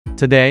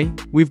Today,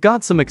 we've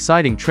got some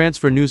exciting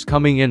transfer news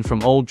coming in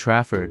from Old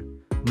Trafford.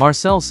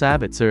 Marcel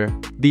Sabitzer,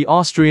 the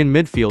Austrian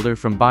midfielder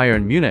from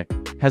Bayern Munich,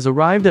 has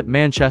arrived at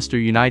Manchester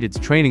United's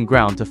training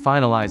ground to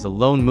finalize a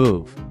loan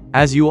move.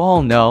 As you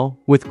all know,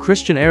 with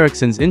Christian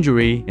Eriksen's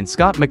injury and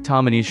Scott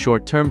McTominay's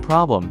short-term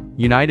problem,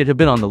 United have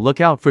been on the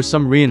lookout for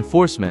some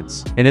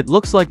reinforcements, and it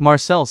looks like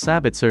Marcel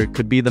Sabitzer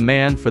could be the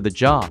man for the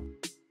job.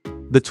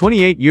 The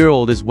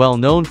 28-year-old is well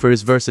known for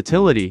his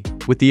versatility,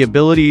 with the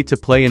ability to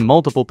play in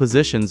multiple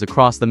positions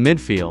across the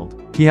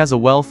midfield. He has a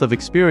wealth of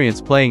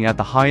experience playing at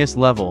the highest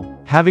level,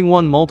 having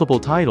won multiple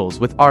titles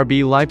with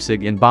RB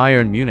Leipzig and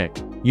Bayern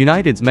Munich.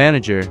 United's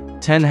manager,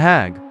 Ten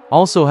Hag,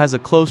 also has a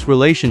close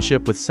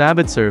relationship with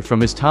Sabitzer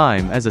from his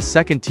time as a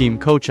second-team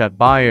coach at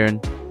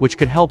Bayern, which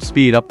could help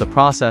speed up the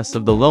process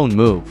of the loan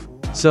move.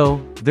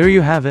 So, there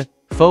you have it,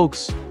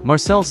 folks.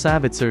 Marcel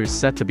Sabitzer is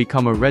set to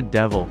become a Red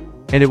Devil,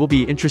 and it will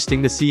be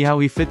interesting to see how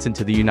he fits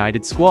into the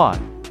United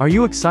squad. Are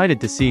you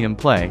excited to see him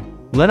play?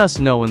 Let us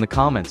know in the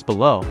comments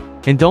below.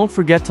 And don't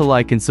forget to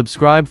like and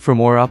subscribe for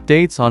more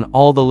updates on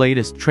all the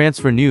latest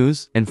transfer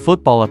news and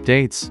football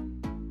updates.